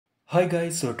Hi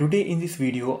guys, so today in this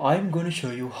video I'm going to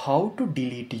show you how to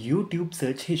delete YouTube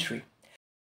search history.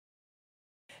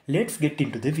 Let's get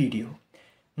into the video.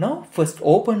 Now first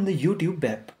open the YouTube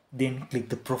app, then click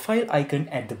the profile icon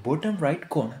at the bottom right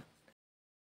corner.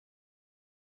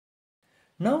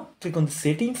 Now click on the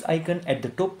settings icon at the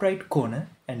top right corner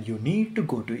and you need to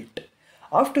go to it.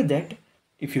 After that,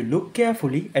 if you look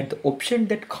carefully at the option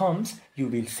that comes, you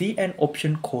will see an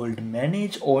option called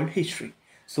Manage All History.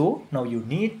 So now you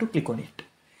need to click on it.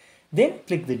 Then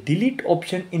click the delete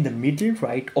option in the middle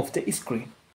right of the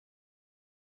screen.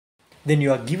 Then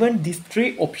you are given these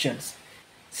three options.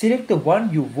 Select the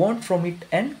one you want from it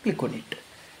and click on it.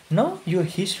 Now your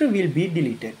history will be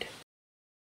deleted.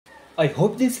 I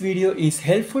hope this video is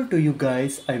helpful to you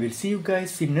guys. I will see you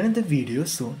guys in another video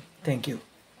soon. Thank you.